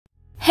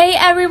Hey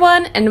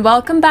everyone, and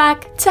welcome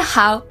back to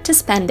How to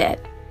Spend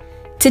It.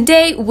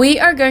 Today we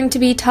are going to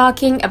be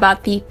talking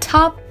about the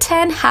top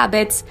 10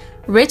 habits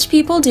rich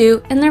people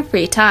do in their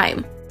free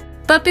time.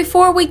 But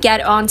before we get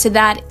on to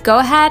that, go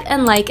ahead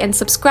and like and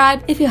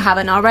subscribe if you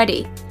haven't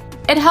already.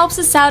 It helps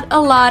us out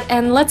a lot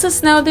and lets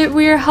us know that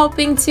we are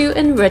helping to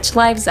enrich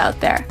lives out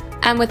there.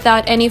 And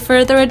without any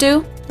further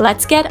ado,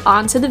 let's get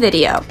on to the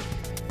video.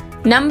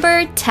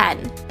 Number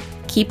 10.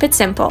 Keep it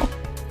simple.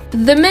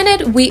 The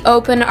minute we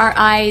open our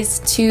eyes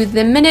to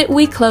the minute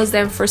we close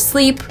them for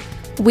sleep,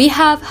 we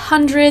have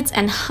hundreds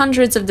and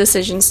hundreds of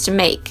decisions to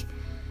make.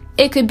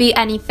 It could be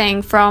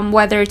anything from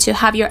whether to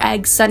have your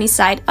eggs sunny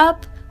side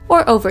up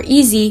or over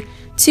easy,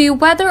 to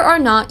whether or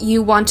not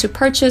you want to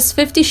purchase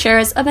 50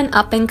 shares of an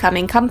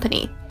up-and-coming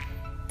company.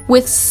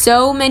 With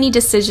so many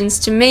decisions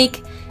to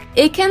make,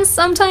 it can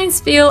sometimes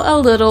feel a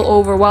little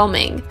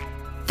overwhelming.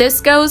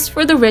 This goes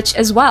for the rich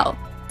as well.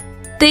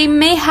 They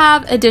may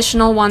have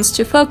additional ones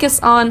to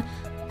focus on,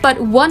 but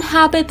one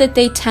habit that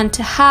they tend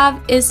to have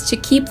is to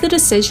keep the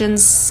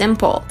decisions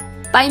simple.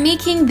 By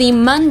making the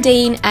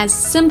mundane as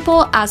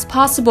simple as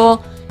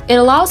possible, it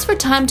allows for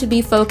time to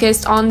be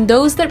focused on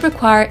those that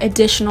require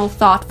additional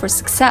thought for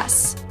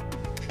success.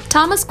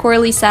 Thomas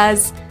Corley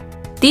says,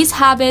 "These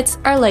habits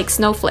are like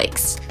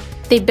snowflakes.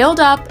 They build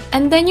up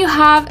and then you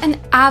have an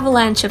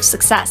avalanche of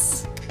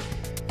success."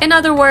 In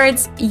other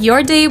words,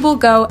 your day will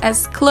go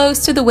as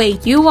close to the way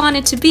you want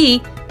it to be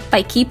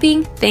by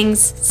keeping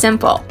things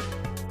simple.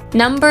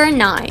 Number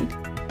 9.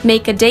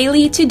 Make a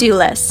daily to-do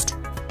list.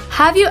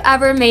 Have you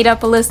ever made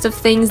up a list of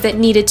things that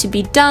needed to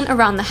be done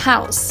around the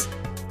house?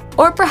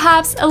 Or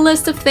perhaps a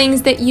list of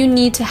things that you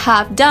need to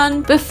have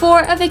done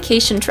before a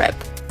vacation trip?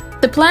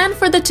 The plan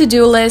for the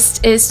to-do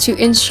list is to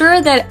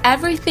ensure that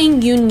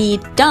everything you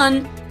need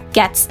done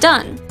gets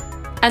done.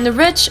 And the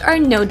rich are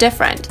no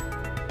different,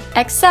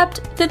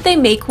 except that they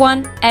make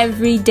one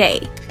every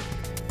day.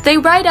 They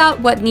write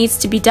out what needs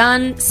to be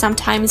done,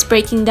 sometimes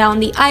breaking down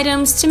the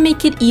items to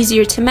make it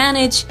easier to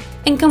manage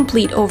and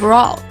complete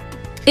overall.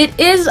 It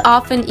is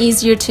often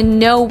easier to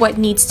know what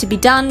needs to be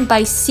done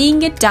by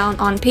seeing it down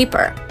on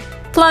paper.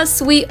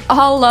 Plus, we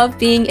all love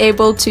being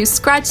able to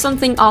scratch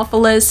something off a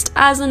list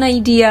as an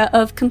idea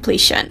of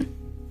completion.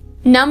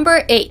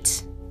 Number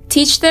 8.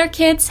 Teach their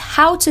kids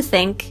how to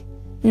think,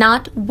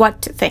 not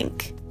what to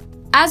think.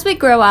 As we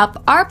grow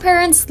up, our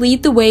parents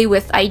lead the way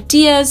with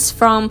ideas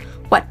from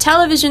what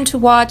television to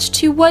watch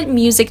to what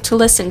music to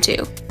listen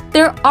to.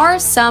 There are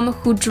some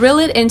who drill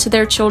it into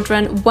their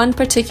children one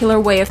particular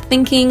way of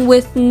thinking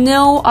with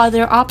no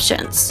other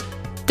options.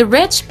 The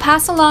rich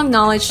pass along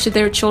knowledge to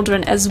their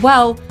children as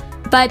well,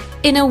 but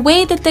in a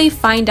way that they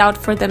find out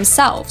for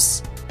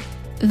themselves.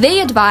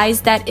 They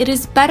advise that it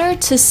is better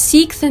to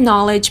seek the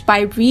knowledge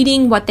by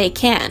reading what they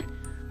can.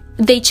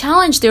 They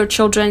challenge their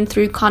children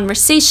through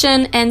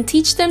conversation and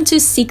teach them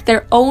to seek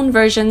their own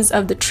versions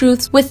of the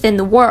truths within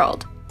the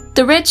world.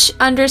 The rich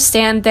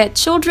understand that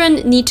children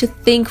need to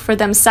think for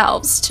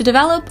themselves to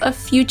develop a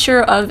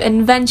future of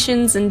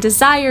inventions and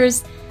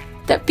desires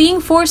that being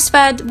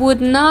force-fed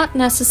would not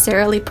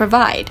necessarily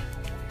provide.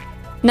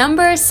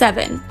 Number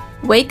 7.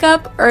 Wake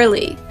up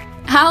early.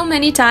 How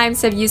many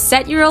times have you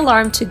set your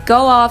alarm to go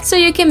off so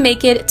you can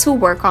make it to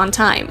work on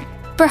time?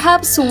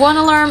 Perhaps one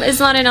alarm is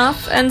not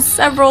enough and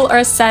several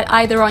are set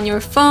either on your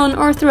phone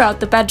or throughout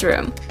the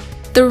bedroom.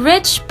 The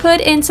rich put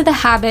into the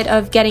habit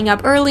of getting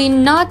up early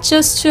not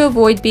just to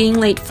avoid being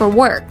late for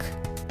work.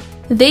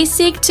 They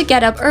seek to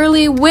get up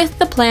early with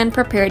the plan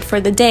prepared for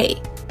the day.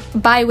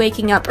 By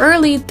waking up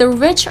early, the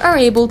rich are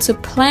able to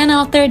plan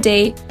out their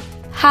day,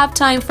 have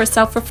time for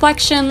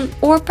self-reflection,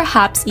 or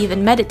perhaps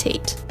even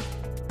meditate.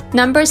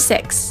 Number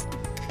 6.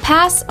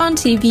 Pass on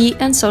TV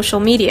and social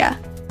media.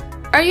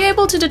 Are you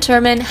able to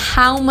determine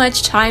how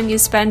much time you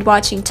spend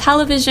watching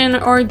television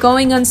or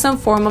going on some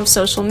form of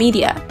social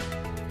media?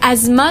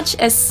 As much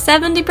as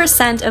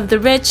 70% of the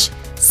rich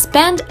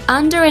spend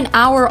under an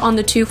hour on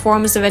the two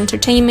forms of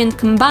entertainment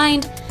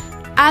combined,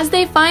 as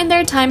they find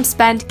their time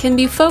spent can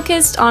be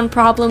focused on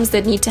problems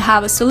that need to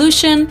have a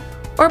solution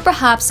or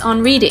perhaps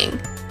on reading.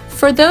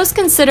 For those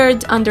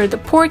considered under the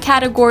poor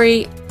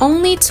category,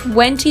 only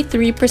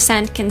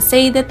 23% can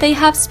say that they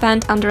have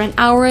spent under an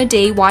hour a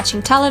day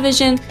watching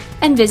television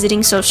and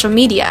visiting social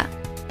media.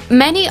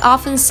 Many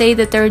often say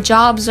that their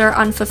jobs are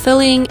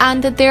unfulfilling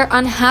and that they're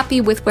unhappy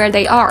with where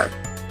they are.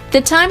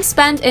 The time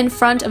spent in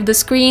front of the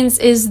screens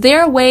is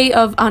their way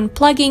of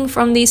unplugging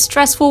from the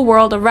stressful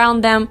world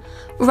around them,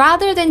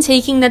 rather than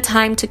taking the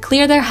time to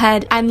clear their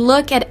head and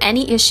look at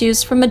any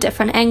issues from a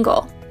different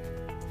angle.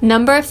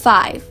 Number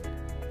 5.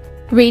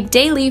 Read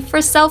daily for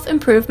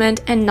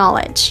self-improvement and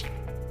knowledge.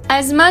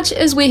 As much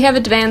as we have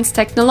advanced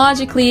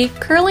technologically,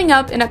 curling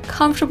up in a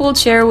comfortable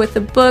chair with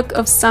a book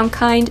of some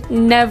kind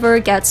never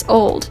gets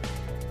old.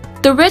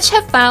 The rich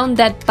have found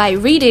that by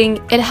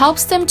reading, it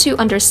helps them to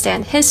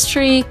understand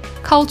history,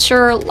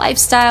 culture,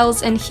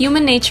 lifestyles, and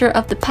human nature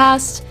of the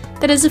past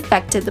that has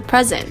affected the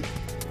present.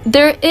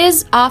 There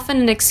is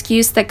often an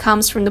excuse that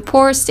comes from the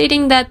poor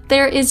stating that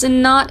there is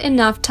not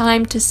enough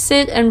time to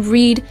sit and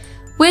read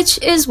which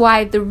is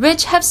why the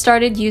rich have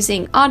started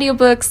using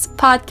audiobooks,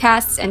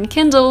 podcasts, and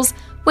Kindles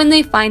when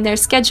they find their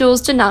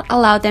schedules do not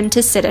allow them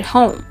to sit at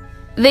home.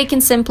 They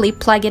can simply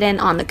plug it in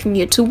on the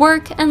commute to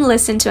work and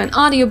listen to an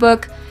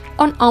audiobook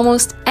on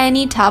almost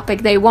any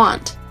topic they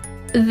want.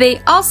 They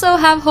also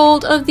have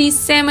hold of these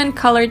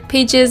salmon-colored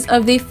pages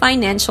of the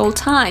Financial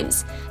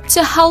Times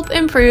to help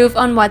improve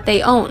on what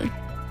they own.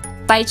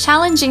 By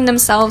challenging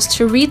themselves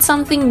to read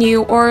something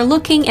new or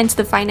looking into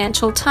the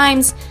Financial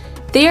Times,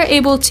 they are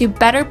able to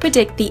better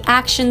predict the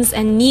actions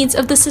and needs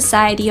of the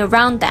society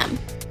around them.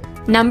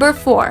 Number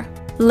 4.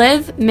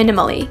 Live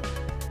minimally.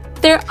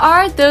 There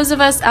are those of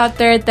us out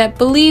there that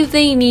believe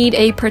they need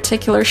a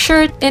particular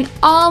shirt in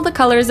all the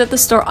colors that the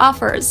store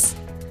offers,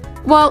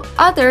 while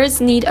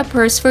others need a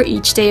purse for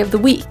each day of the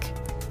week.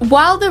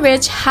 While the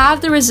rich have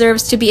the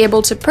reserves to be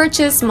able to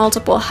purchase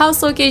multiple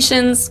house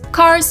locations,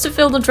 cars to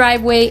fill the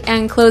driveway,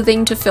 and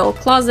clothing to fill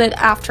closet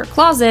after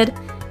closet,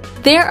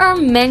 there are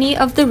many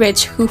of the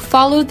rich who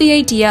follow the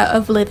idea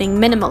of living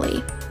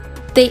minimally.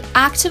 They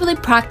actively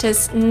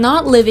practice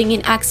not living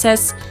in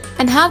excess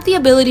and have the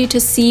ability to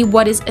see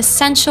what is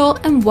essential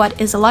and what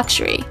is a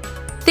luxury.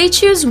 They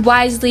choose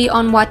wisely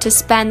on what to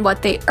spend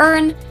what they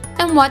earn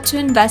and what to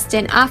invest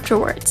in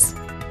afterwards.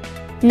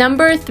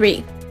 Number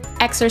 3.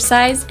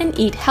 Exercise and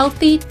eat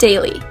healthy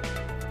daily.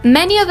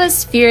 Many of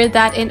us fear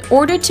that in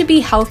order to be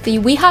healthy,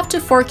 we have to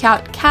fork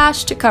out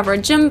cash to cover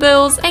gym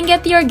bills and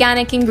get the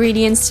organic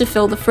ingredients to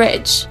fill the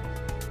fridge.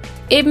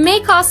 It may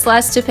cost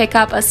less to pick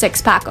up a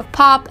 6-pack of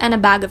pop and a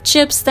bag of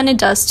chips than it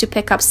does to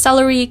pick up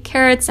celery,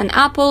 carrots, and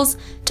apples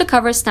to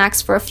cover snacks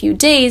for a few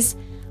days,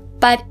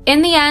 but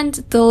in the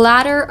end, the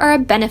latter are a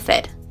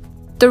benefit.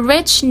 The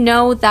rich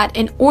know that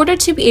in order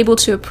to be able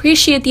to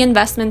appreciate the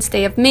investments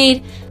they have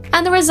made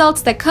and the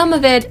results that come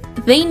of it,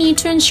 they need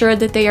to ensure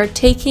that they are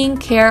taking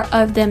care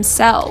of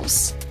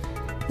themselves.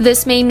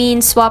 This may mean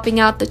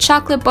swapping out the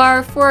chocolate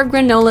bar for a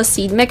granola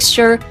seed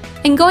mixture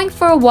and going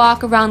for a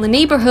walk around the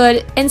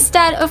neighborhood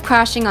instead of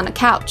crashing on a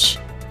couch.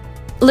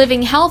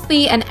 Living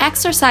healthy and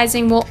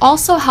exercising will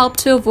also help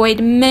to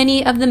avoid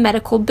many of the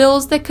medical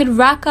bills that could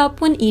rack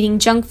up when eating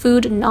junk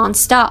food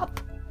non-stop.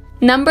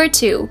 Number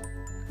 2.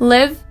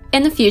 Live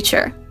in the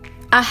future.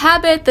 A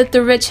habit that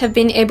the rich have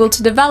been able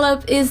to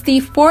develop is the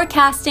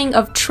forecasting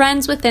of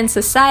trends within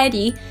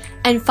society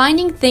and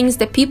finding things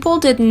that people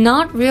did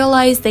not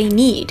realize they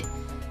need.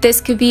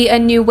 This could be a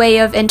new way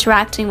of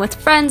interacting with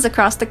friends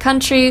across the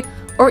country,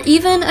 or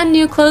even a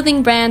new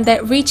clothing brand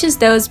that reaches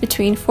those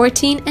between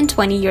 14 and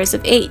 20 years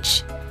of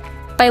age.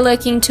 By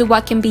looking to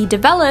what can be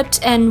developed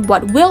and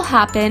what will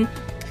happen,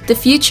 the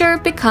future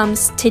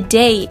becomes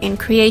today in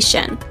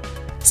creation.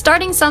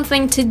 Starting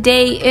something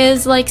today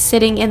is like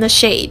sitting in the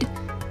shade.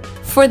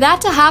 For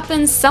that to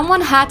happen,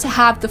 someone had to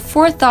have the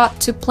forethought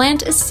to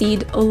plant a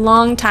seed a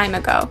long time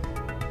ago.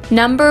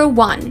 Number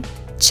 1.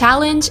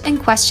 Challenge and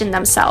question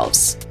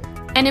themselves.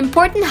 An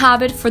important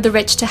habit for the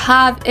rich to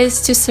have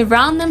is to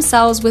surround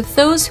themselves with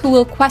those who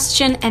will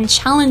question and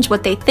challenge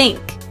what they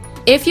think.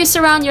 If you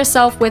surround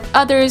yourself with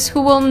others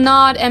who will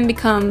nod and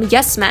become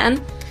yes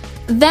men,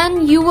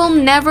 then you will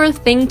never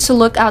think to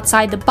look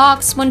outside the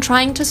box when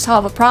trying to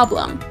solve a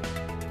problem.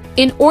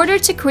 In order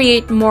to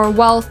create more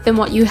wealth than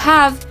what you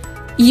have,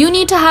 you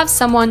need to have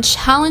someone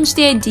challenge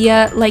the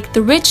idea like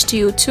the rich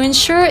do to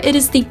ensure it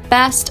is the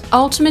best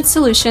ultimate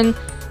solution,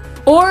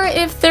 or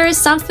if there is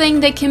something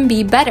that can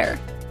be better.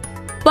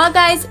 Well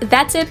guys,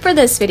 that's it for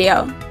this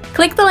video.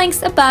 Click the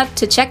links above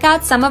to check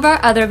out some of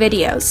our other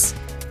videos.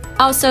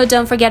 Also,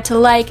 don't forget to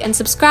like and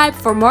subscribe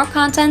for more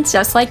content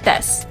just like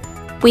this.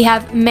 We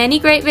have many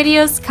great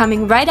videos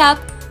coming right up,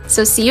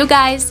 so see you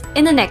guys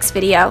in the next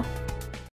video.